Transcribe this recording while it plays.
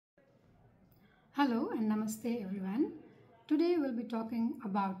Hello and Namaste everyone. Today we'll be talking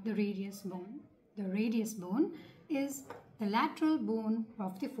about the radius bone. The radius bone is the lateral bone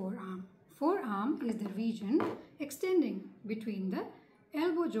of the forearm. Forearm is the region extending between the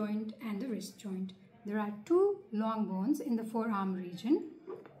elbow joint and the wrist joint. There are two long bones in the forearm region.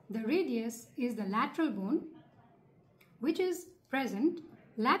 The radius is the lateral bone which is present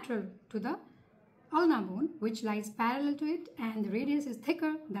lateral to the ulna bone which lies parallel to it, and the radius is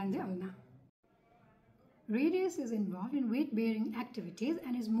thicker than the ulna. Radius is involved in weight-bearing activities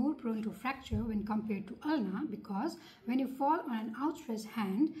and is more prone to fracture when compared to ulna because when you fall on an outstretched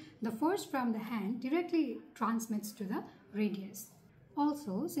hand, the force from the hand directly transmits to the radius.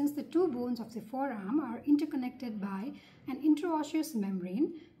 Also, since the two bones of the forearm are interconnected by an interosseous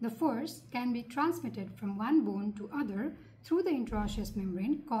membrane, the force can be transmitted from one bone to other through the interosseous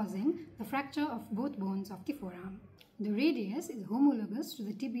membrane, causing the fracture of both bones of the forearm. The radius is homologous to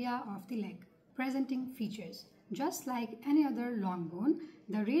the tibia of the leg. Presenting features. Just like any other long bone,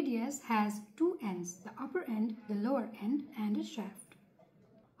 the radius has two ends, the upper end, the lower end, and a shaft.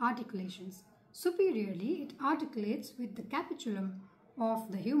 Articulations. Superiorly, it articulates with the capitulum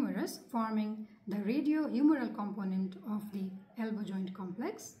of the humerus, forming the radiohumeral component of the elbow joint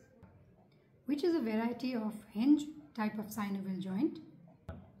complex, which is a variety of hinge type of synovial joint.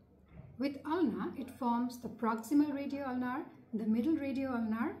 With ulna, it forms the proximal radioulnar, the middle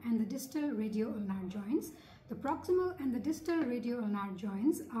radioulnar, and the distal radioulnar joints. The proximal and the distal radioulnar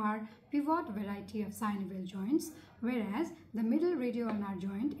joints are pivot variety of synovial joints, whereas the middle radioulnar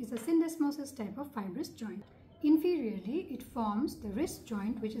joint is a syndesmosis type of fibrous joint. Inferiorly, it forms the wrist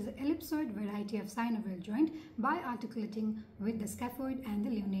joint, which is an ellipsoid variety of synovial joint, by articulating with the scaphoid and the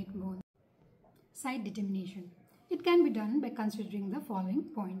lunate bone. Site determination. It can be done by considering the following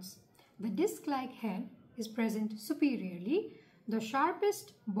points. The disc-like head is present superiorly. The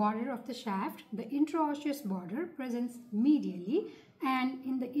sharpest border of the shaft, the interosseous border, presents medially, and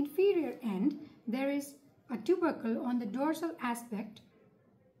in the inferior end there is a tubercle on the dorsal aspect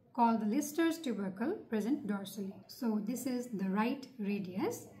called the Lister's tubercle, present dorsally. So this is the right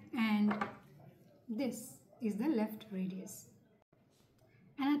radius and this is the left radius.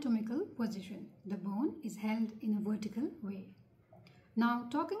 Anatomical position. The bone is held in a vertical way. Now,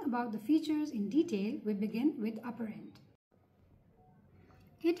 talking about the features in detail, we begin with upper end.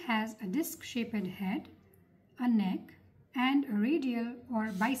 It has a disc-shaped head, a neck, and a radial or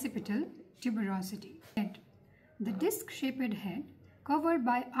bicipital tuberosity. The disc-shaped head, covered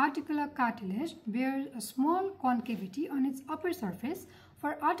by articular cartilage, bears a small concavity on its upper surface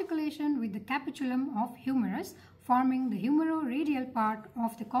for articulation with the capitulum of humerus, forming the humeroradial part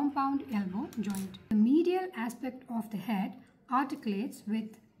of the compound elbow joint. The medial aspect of the head articulates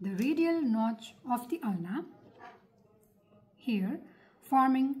with the radial notch of the ulna, here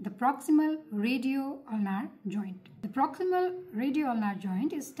forming the proximal radioulnar joint. The proximal radioulnar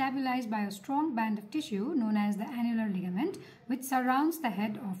joint is stabilized by a strong band of tissue known as the annular ligament, which surrounds the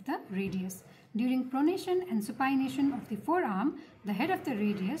head of the radius. During pronation and supination of the forearm, the head of the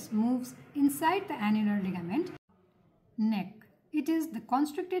radius moves inside the annular ligament. Neck. It is the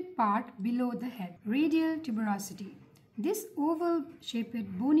constricted part below the head. Radial tuberosity. This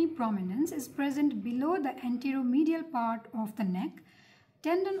oval-shaped bony prominence is present below the anteromedial part of the neck.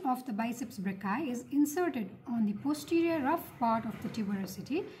 Tendon of the biceps brachii is inserted on the posterior rough part of the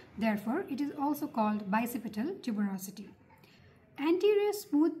tuberosity. Therefore, it is also called bicipital tuberosity. Anterior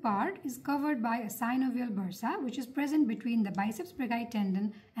smooth part is covered by a synovial bursa, which is present between the biceps brachii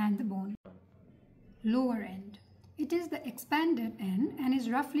tendon and the bone. Lower end. It is the expanded end and is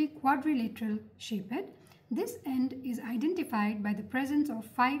roughly quadrilateral shaped. This end is identified by the presence of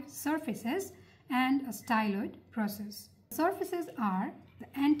 5 surfaces and a styloid process. The surfaces are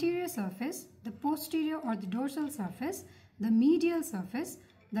the anterior surface, the posterior or the dorsal surface, the medial surface,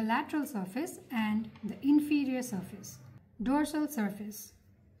 the lateral surface, and the inferior surface. Dorsal surface.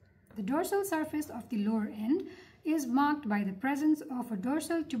 The dorsal surface of the lower end is marked by the presence of a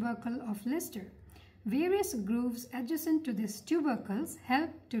dorsal tubercle of Lister. Various grooves adjacent to these tubercles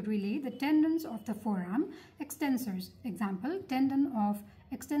help to relay the tendons of the forearm. Extensors, example, tendon of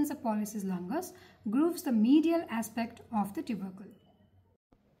extensor pollicis longus, grooves the medial aspect of the tubercle.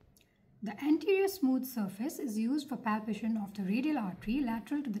 The anterior smooth surface is used for palpation of the radial artery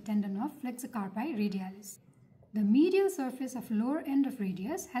lateral to the tendon of flexor carpi radialis. The medial surface of lower end of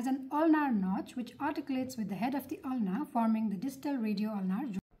radius has an ulnar notch which articulates with the head of the ulna, forming the distal radioulnar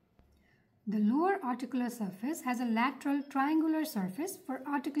joint. The lower articular surface has a lateral triangular surface for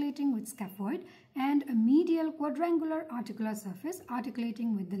articulating with scaphoid and a medial quadrangular articular surface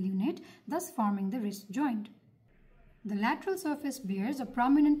articulating with the lunate, thus forming the wrist joint. The lateral surface bears a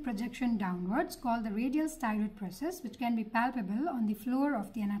prominent projection downwards called the radial styloid process, which can be palpable on the floor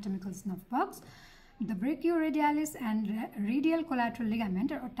of the anatomical snuff box. The brachioradialis and radial collateral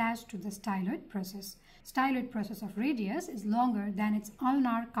ligament are attached to the styloid process. Styloid process of radius is longer than its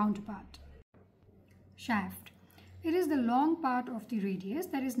ulnar counterpart. Shaft. It is the long part of the radius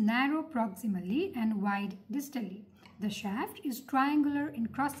that is narrow proximally and wide distally. The shaft is triangular in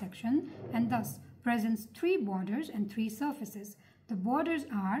cross-section and thus presents 3 borders and 3 surfaces. The borders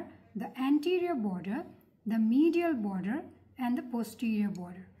are the anterior border, the medial border, and the posterior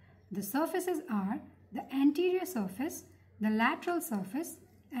border. The surfaces are the anterior surface, the lateral surface,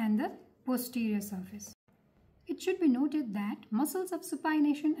 and the posterior surface. It should be noted that muscles of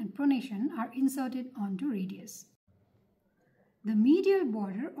supination and pronation are inserted onto radius. The medial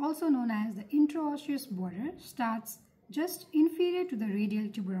border, also known as the intraosseous border, starts just inferior to the radial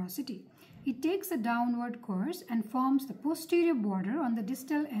tuberosity. It takes a downward course and forms the posterior border on the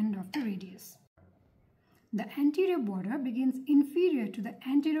distal end of the radius. The anterior border begins inferior to the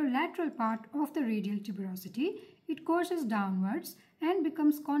anterolateral part of the radial tuberosity. It courses downwards and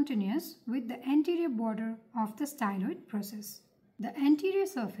becomes continuous with the anterior border of the styloid process. The anterior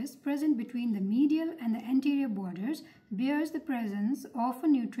surface present between the medial and the anterior borders bears the presence of a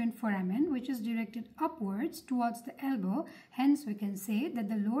nutrient foramen which is directed upwards towards the elbow. Hence, we can say that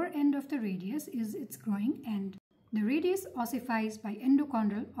the lower end of the radius is its growing end. The radius ossifies by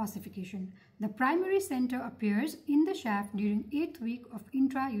endochondral ossification. The primary center appears in the shaft during 8th week of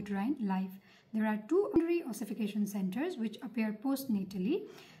intrauterine life. There are 2 secondary ossification centers which appear postnatally.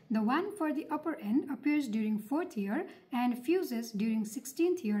 The one for the upper end appears during 4th year and fuses during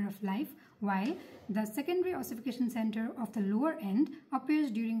 16th year of life, while the secondary ossification center of the lower end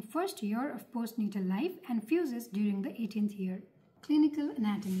appears during 1st year of postnatal life and fuses during the 18th year. Clinical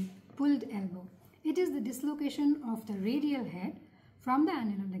anatomy. Pulled elbow. It is the dislocation of the radial head from the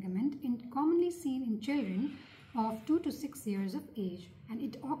annular ligament commonly seen in children of 2 to 6 years of age, and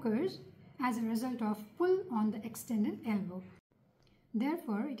it occurs as a result of pull on the extended elbow.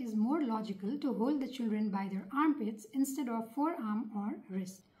 Therefore, it is more logical to hold the children by their armpits instead of forearm or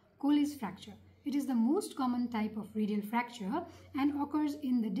wrist. Colles fracture. It is the most common type of radial fracture and occurs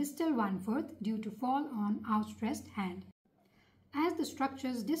in the distal 1/4 due to fall on outstretched hand. As the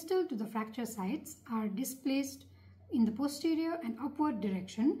structures distal to the fracture sites are displaced in the posterior and upward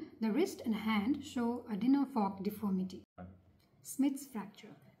direction, the wrist and hand show a Dinner-Fock deformity. Smith's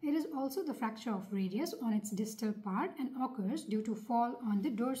fracture. It is also the fracture of radius on its distal part and occurs due to fall on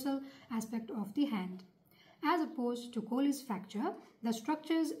the dorsal aspect of the hand. As opposed to Colles fracture, the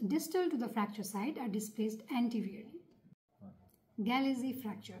structures distal to the fracture site are displaced anteriorly. Galeazzi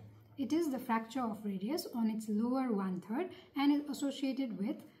fracture. It is the fracture of radius on its lower 1/3 and is associated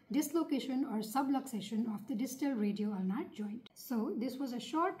with dislocation or subluxation of the distal radioulnar joint. So, this was a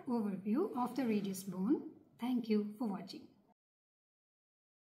short overview of the radius bone. Thank you for watching.